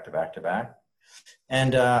back to back to back to back.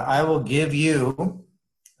 And I will give you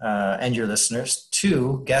and your listeners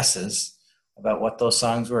two guesses about what those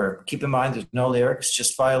songs were. Keep in mind, there's no lyrics,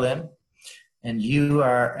 just violin. And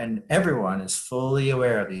everyone is fully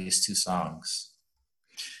aware of these two songs.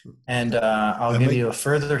 And I'll give you a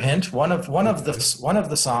further hint. One of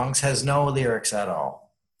the songs has no lyrics at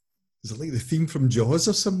all. Is it like the theme from Jaws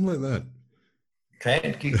or something like that?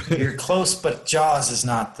 Okay, you're close, but Jaws is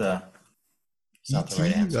not the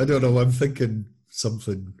right answer. I don't know. I'm thinking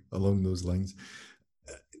something along those lines.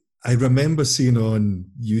 I remember seeing on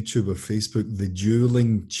YouTube or Facebook the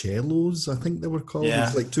dueling cellos, I think they were called. Yeah.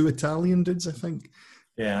 It's like two Italian dudes, I think.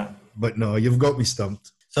 Yeah. But no, you've got me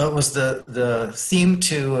stumped. So it was the theme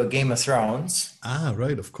to Game of Thrones. Ah,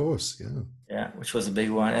 right, of course, yeah. Yeah, which was a big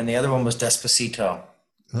one. And the other one was Despacito.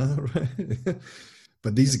 Ah, right.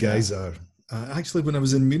 But these guys are... actually, when I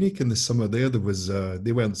was in Munich in the summer there was...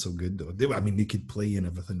 they weren't so good, though. They could play and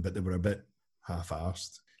everything, but they were a bit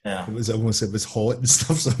half-arsed. Yeah. It was hot and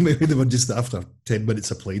stuff, so maybe they were just after 10 minutes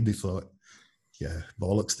of playing, they thought, yeah,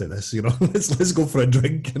 bollocks to this, let's go for a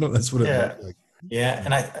drink, that's what it looked like. Yeah,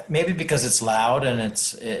 and I maybe because it's loud and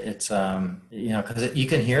because you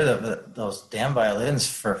can hear those damn violins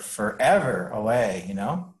for forever away, you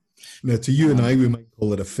know. Now, to you and I, Um, we might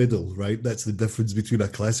call it a fiddle, right? That's the difference between a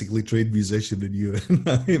classically trained musician and you and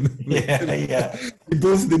I. yeah, yeah, They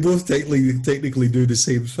both technically do the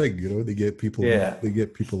same thing. They get people yeah.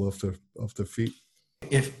 off their feet.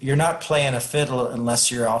 If you're not playing a fiddle unless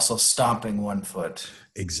you're also stomping one foot.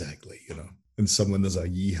 Exactly. And someone does a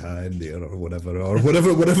yeehaw in there or whatever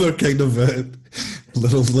kind of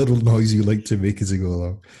little noise you like to make as you go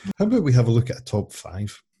along. How about we have a look at a top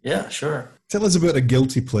five? Yeah, sure. Tell us about a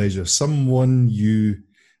guilty pleasure. Someone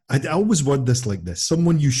I always word this like this.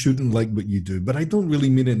 Someone you shouldn't like but you do. But I don't really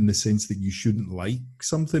mean it in the sense that you shouldn't like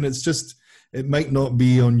something. It's just, it might not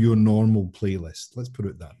be on your normal playlist. Let's put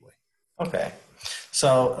it that way. Okay.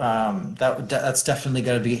 So that's definitely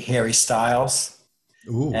going to be Harry Styles.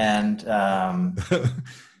 Ooh. And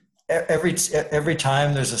every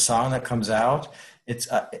time there's a song that comes out,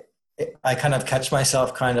 I kind of catch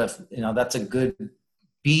myself that's a good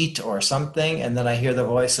beat or something, and then I hear the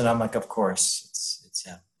voice and I'm like, of course it's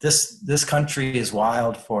him. This country is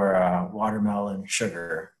wild for watermelon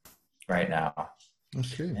sugar right now.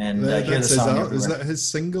 Okay. And I hear the song. Is that his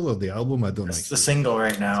single or the album? I don't know. It's the single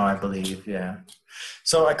right now, I believe. Yeah.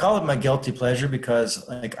 So I call it my guilty pleasure because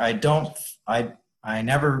I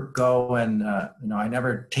never go and I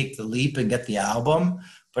never take the leap and get the album,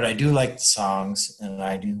 but I do like the songs, and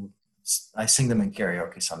I sing them in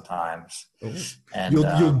karaoke sometimes. Oh. And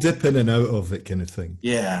you'll dip in and out of it, kind of thing.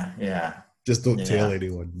 Yeah. Just don't tell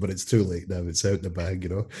anyone, but it's too late now. It's out the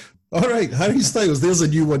bag. All right, Harry Styles. There's a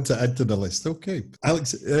new one to add to the list. Okay,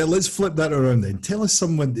 Alex, let's flip that around then. Tell us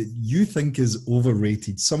someone that you think is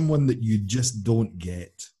overrated, someone that you just don't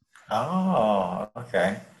get. Oh,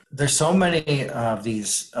 okay. There's so many of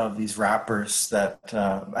these rappers that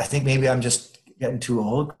I think maybe I'm just getting too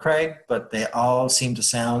old, Craig, but they all seem to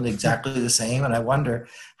sound exactly the same. And I wonder,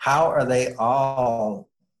 how are they all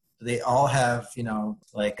have,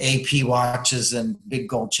 like AP watches and big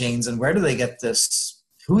gold chains, and where do they get this?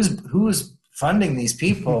 Who's funding these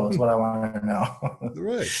people is what I want to know.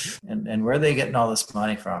 Right. And where are they getting all this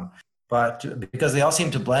money from? But because they all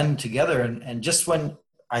seem to blend together, and just when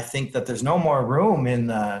I think that there's no more room in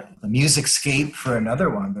the music scape for another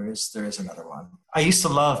one, there is another one. I used to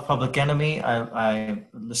love Public Enemy. I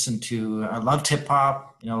loved hip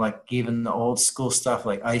hop, like even the old school stuff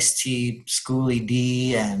like Ice-T, Schoolie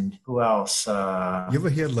D, and who else? You ever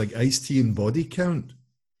heard like Ice-T and Body Count?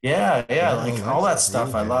 Yeah, like all that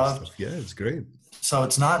stuff I loved. Stuff. Yeah, it's great. So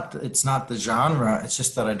it's not the genre. It's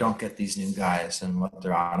just that I don't get these new guys and what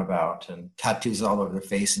they're on about, and tattoos all over their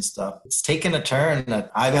face and stuff. It's taken a turn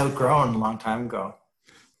that I've outgrown a long time ago.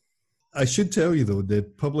 I should tell you though, the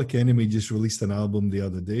Public Enemy just released an album the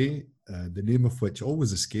other day, the name of which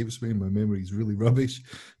always escapes me. My memory is really rubbish,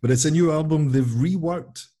 but it's a new album. They've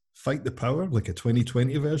reworked Fight the Power, like a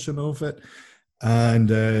 2020 version of it.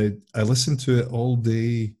 And I listened to it all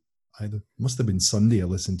day. Must have been Sunday. I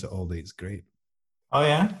listened to it all day. It's great. Oh,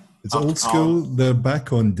 yeah? It's old school. They're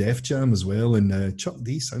back on Def Jam as well. And Chuck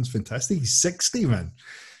D sounds fantastic. He's 60, man.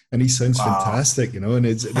 And he sounds fantastic, and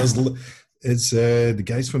it's the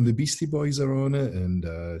guys from the Beastie Boys are on it,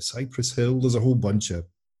 and Cypress Hill. There's a whole bunch of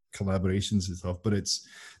collaborations and stuff, but it's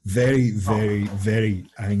very, very, very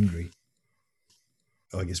angry.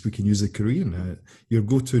 I guess we can use the Korean. Your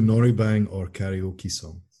go-to Noribang or karaoke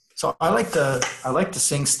song? So I like to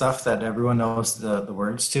sing stuff that everyone knows the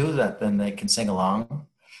words to, that then they can sing along.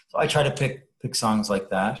 So I try to pick songs like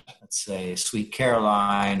that. Let's say Sweet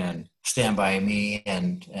Caroline and Stand By Me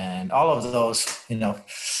and all of those,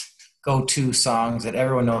 go-to songs that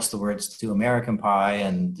everyone knows the words to, American Pie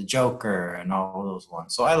and The Joker and all those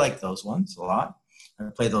ones. So I like those ones a lot. I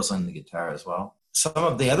play those on the guitar as well. Some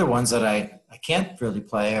of the other ones that I can't really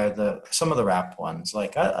play are some of the rap ones.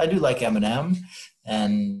 Like I do like Eminem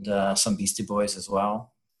and some Beastie Boys as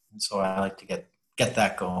well. And so I like to get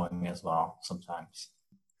that going as well sometimes.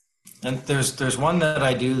 And there's one that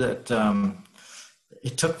I do that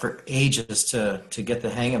it took for ages to get the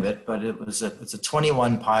hang of it, but it's a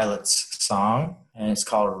 21 Pilots song, and it's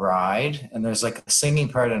called Ride. And there's like a singing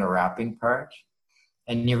part and a rapping part,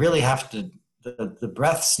 and you really have to. The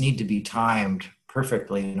breaths need to be timed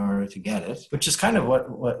perfectly in order to get it, which is kind of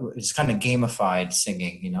what is kind of gamified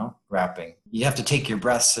singing, rapping. You have to take your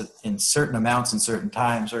breaths in certain amounts and certain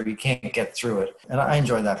times, or you can't get through it. And I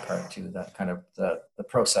enjoy that part too, that kind of the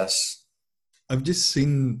process. I've just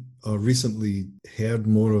seen or recently heard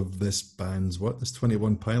more of this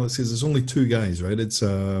 21 Pilots, because there's only two guys, right? It's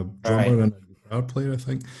a drummer and a guitar player, I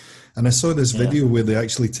think. And I saw this Yeah. video where they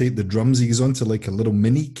actually take the drumsies onto like a little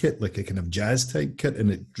mini kit, like a kind of jazz type kit,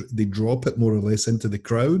 and they drop it more or less into the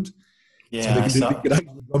crowd. So Yeah, I they saw. could have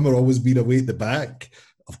the drummer always being away at the back,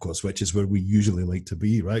 of course, which is where we usually like to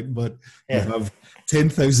be, right? But you Yeah. have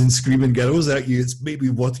 10,000 screaming girls at you. It's maybe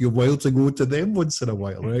worth your while to go to them once in a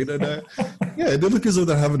while, right? And yeah, they look as though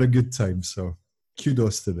they're having a good time. So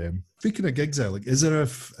kudos to them. Speaking of gigs, Alex, is there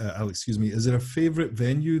is there a favorite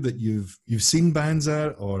venue that you've seen bands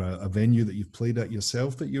at, or a venue that you've played at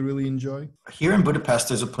yourself that you really enjoy? Here in Budapest,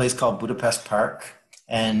 there's a place called Budapest Park,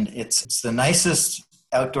 and it's the nicest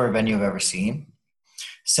outdoor venue I've ever seen,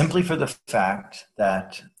 simply for the fact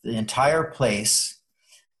that the entire place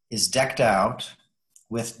is decked out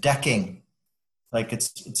with decking. Like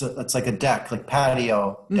it's like a deck, like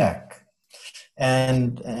patio deck.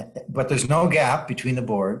 And but there's no gap between the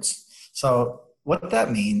boards. So what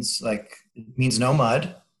that means, like, it means no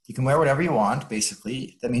mud. You can wear whatever you want,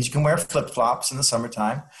 basically. That means you can wear flip-flops in the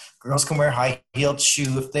summertime. Girls can wear high-heeled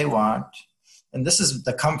shoe if they want. And this is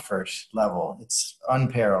the comfort level. It's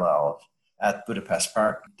unparalleled at Budapest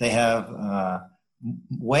Park. They have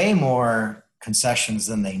way more concessions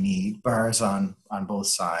than they need, bars on both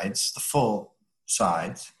sides, the full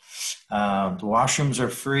sides. The washrooms are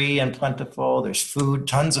free and plentiful. There's food,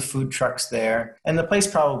 tons of food trucks there. And the place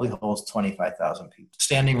probably holds 25,000 people.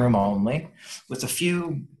 Standing room only, with a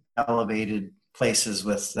few elevated places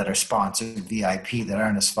that are sponsored VIP that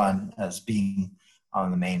aren't as fun as being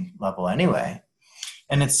on the main level anyway.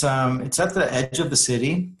 And it's at the edge of the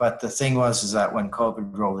city, but the thing is that when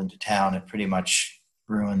COVID rolled into town, it pretty much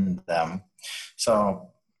ruined them. So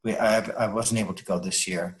I wasn't able to go this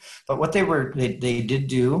year. But what they did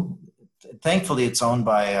do, thankfully it's owned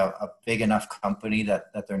by a big enough company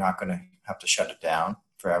that they're not going to have to shut it down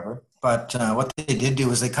forever. But what they did do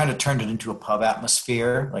is they kind of turned it into a pub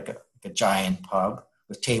atmosphere, like a giant pub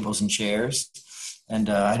with tables and chairs. And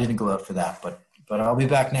I didn't go out for that, but I'll be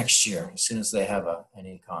back next year as soon as they have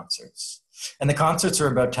any concerts. And the concerts are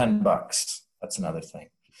about $10. That's another thing.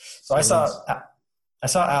 So I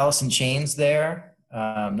saw Alice in Chains there.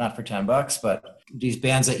 Not for $10, but these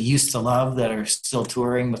bands that you used to love that are still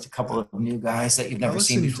touring with a couple of new guys that you've never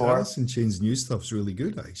seen before. Alice in Chains' new stuff's really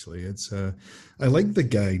good, actually. It's I like the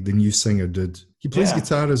guy, the new singer did. He plays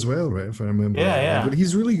guitar as well, right? If I remember. Yeah. But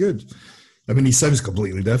he's really good. I mean, he sounds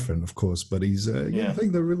completely different, of course, but he's. I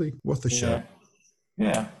think they're really worth a shot.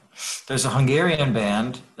 Yeah. There's a Hungarian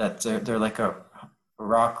band that they're like a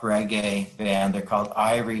rock reggae band. They're called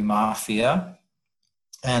Irie Mafia.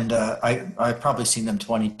 And I've probably seen them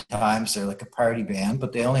 20 times. They're like a party band,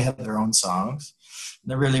 but they only have their own songs.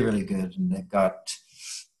 And they're really, really good. And they've got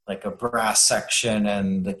like a brass section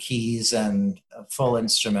and the keys and a full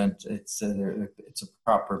instrument. It's a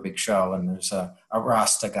proper big show. And there's a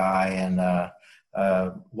Rasta guy and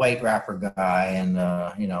a white rapper guy. And,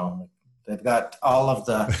 they've got all of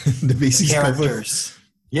the characters. Covered.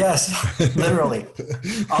 Yes, literally.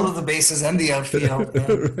 All of the bases and the outfield. And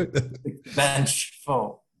the bench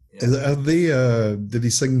full. Yeah. Are they, did he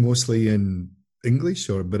sing mostly in English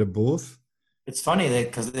or a bit of both? It's funny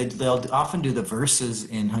because they'll often do the verses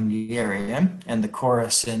in Hungarian and the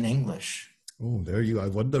chorus in English. Oh, there you go. I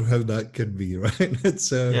wonder how that could be, right?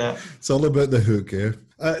 It's all about the hook here.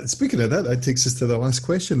 Speaking of that takes us to the last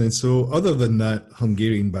question. And so other than that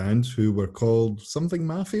Hungarian band who were called something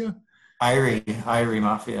Mafia? Irie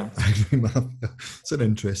Mafia. Irie Mafia. It's an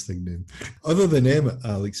interesting name. Other than them,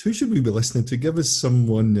 Alex, who should we be listening to? Give us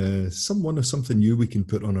someone or something new we can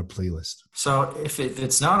put on our playlist. So if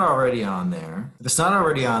it's not already on there,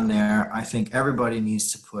 I think everybody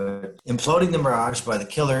needs to put Imploding the Mirage by The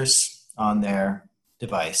Killers on their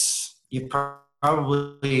device. You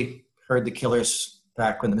probably heard The Killers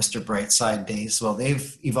back when the Mr. Brightside days. Well,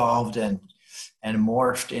 they've evolved and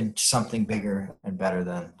morphed into something bigger and better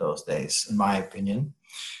than those days, in my opinion.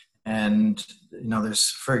 And,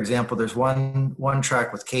 there's one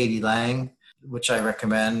track with Katie Lang, which I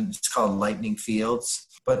recommend. It's called Lightning Fields.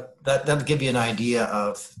 But that'll give you an idea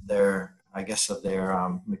of their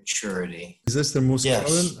maturity. Is this their most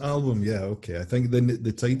current album? Yeah, okay. I think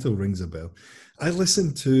the title rings a bell. I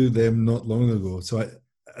listened to them not long ago, so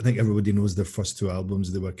I think everybody knows their first two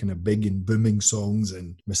albums. They were kind of big and booming songs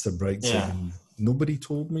and Mr. Brightside and Nobody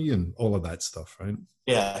Told Me and all of that stuff, right?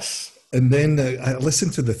 Yes. And then I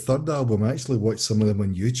listened to the third album. I actually watched some of them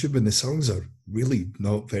on YouTube and the songs are really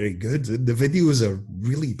not very good. The videos are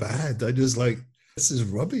really bad. I just this is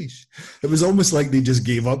rubbish. It was almost like they just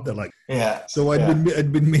gave up. They're like, So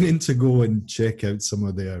I'd been meaning to go and check out some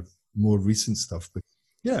of their more recent stuff. But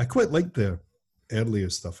yeah, I quite like their earlier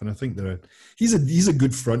stuff, and I think he's a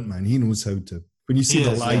good front man. He knows how to when you see He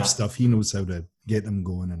the is, live yeah. stuff, he knows how to get them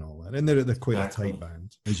going and all that. And they're quite Exactly. a tight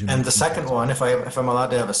band, as you And know. the second one, if I'm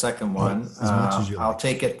allowed to have a second one, as much as you I'll like.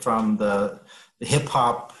 take it from the hip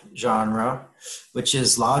hop genre, which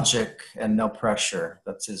is Logic and No Pressure.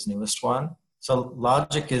 That's his newest one. So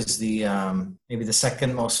Logic is the maybe the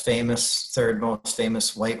third most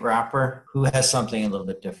famous white rapper who has something a little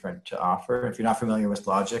bit different to offer. If you're not familiar with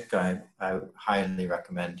Logic, I highly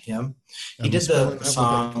recommend him. He did the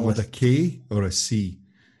song with a K or a C.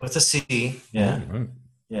 With a C, yeah. Oh,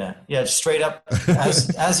 right. Yeah, straight up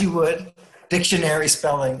as you would, dictionary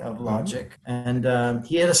spelling of Logic. And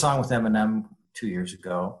he had a song with Eminem 2 years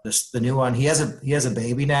ago. The new one, he has a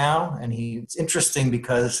baby now, and it's interesting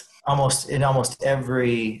because in almost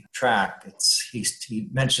every track, he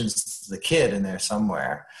mentions the kid in there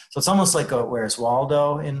somewhere. So it's almost like a Where's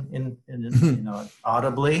Waldo in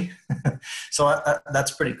audibly. So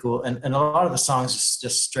that's pretty cool. And a lot of the songs is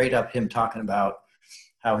just straight up him talking about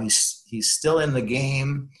how he's still in the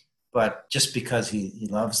game, but just because he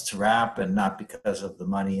loves to rap and not because of the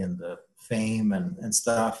money and the fame and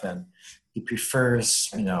stuff. And he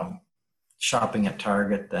prefers, shopping at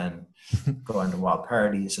Target than going to wild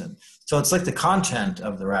parties. And so it's like the content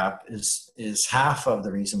of the rap is half of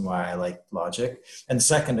the reason why I like Logic. And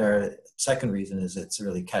the second reason is it's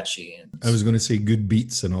really catchy. And I was going to say good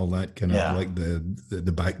beats and all that, kind of like the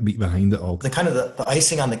backbeat behind it all. The kind of the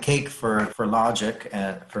icing on the cake for Logic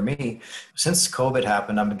and for me, since COVID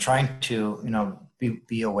happened, I've been trying to,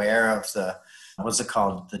 be aware of what's it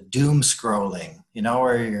called? The doom scrolling,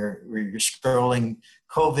 where you're scrolling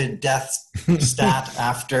COVID death stat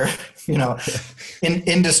after,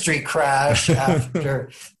 industry crash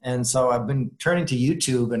after. And so I've been turning to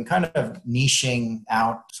YouTube and kind of niching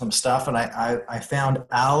out some stuff. And I found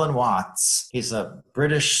Alan Watts. He's a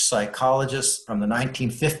British psychologist from the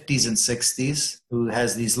 1950s and 60s who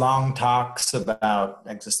has these long talks about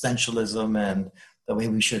existentialism and the way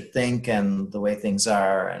we should think and the way things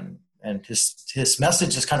are. And his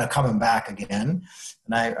message is kind of coming back again.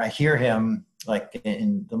 And I hear him like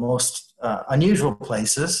in the most unusual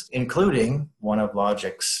places, including one of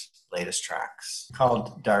Logic's latest tracks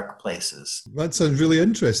called Dark Places. That sounds really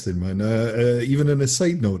interesting, man. Even on a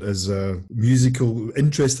side note, as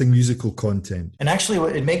interesting musical content. And actually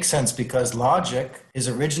it makes sense because Logic, his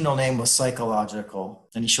original name was Psychological,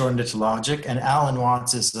 and he shortened it to Logic. And Alan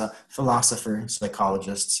Watts is a philosopher,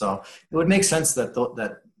 psychologist. So it would make sense that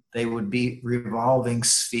they would be revolving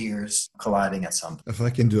spheres colliding at some point. If I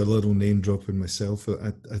can do a little name dropping myself,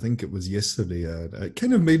 I think it was yesterday. It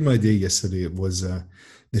kind of made my day yesterday. It was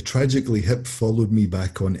the Tragically Hip followed me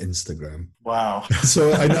back on Instagram. Wow.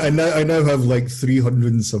 So I now have like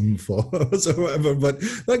 300 and some followers or whatever, but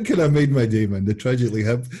that kind of made my day, man. The Tragically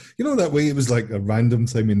Hip. That way it was like a random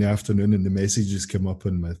time in the afternoon and the messages came up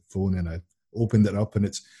on my phone and I opened it up and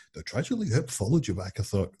it's the Tragically Hip followed you back. I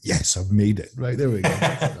thought, yes, I've made it. Right, there we go.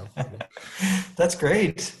 That's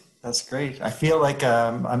great. I feel like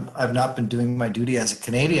I've not been doing my duty as a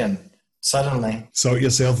Canadian suddenly. Sort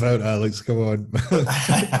yourself out, Alex. Come on.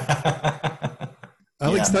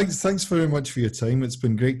 Alex, thanks very much for your time. It's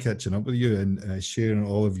been great catching up with you and sharing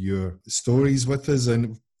all of your stories with us.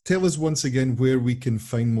 And tell us once again where we can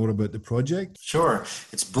find more about the project. Sure.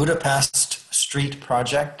 It's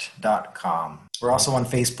BudapestStreetProject.com. We're also on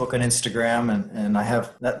Facebook and Instagram, and I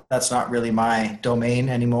have that's not really my domain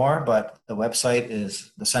anymore, but the website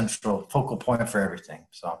is the central focal point for everything.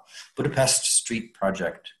 So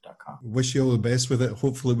BudapestStreetProject.com. Wish you all the best with it.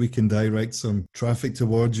 Hopefully we can direct some traffic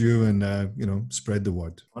towards you and spread the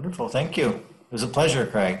word. Wonderful. Thank you. It was a pleasure,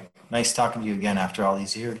 Craig. Nice talking to you again after all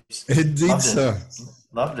these years. Indeed, sir.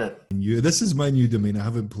 Loved it. This is my new domain. I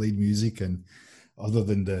haven't played music and other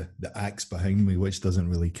than the axe behind me, which doesn't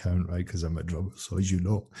really count, right? Because I'm a drummer, so as you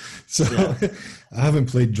know. So yeah. I haven't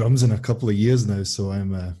played drums in a couple of years now. So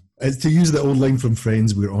I'm, to use the old line from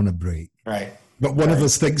Friends, we're on a break. Right. But one of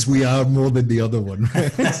us thinks we are more than the other one.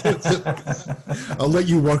 Right? I'll let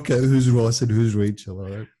you work out who's Ross and who's Rachel. All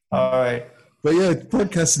right. All right. But yeah,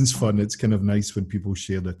 podcasting's fun. It's kind of nice when people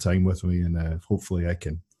share their time with me, and hopefully I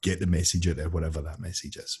can get the message out there, whatever that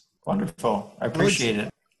message is. Wonderful. I appreciate it.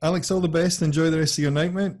 Alex, all the best. Enjoy the rest of your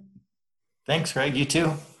night, mate. Thanks, Greg. You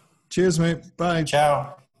too. Cheers, mate. Bye.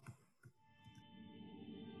 Ciao.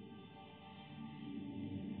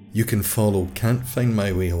 You can follow Can't Find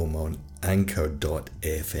My Way Home on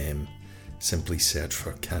anchor.fm. Simply search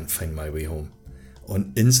for Can't Find My Way Home. On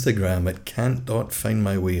Instagram at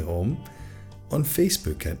can't.findmywayhome. On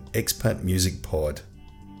Facebook at Expat Music Pod.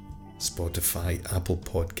 Spotify, Apple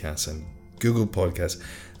Podcasts and Google Podcasts,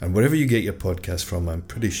 and wherever you get your podcast from, I'm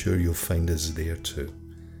pretty sure you'll find us there too.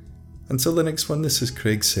 Until the next one, this is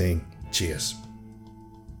Craig saying cheers.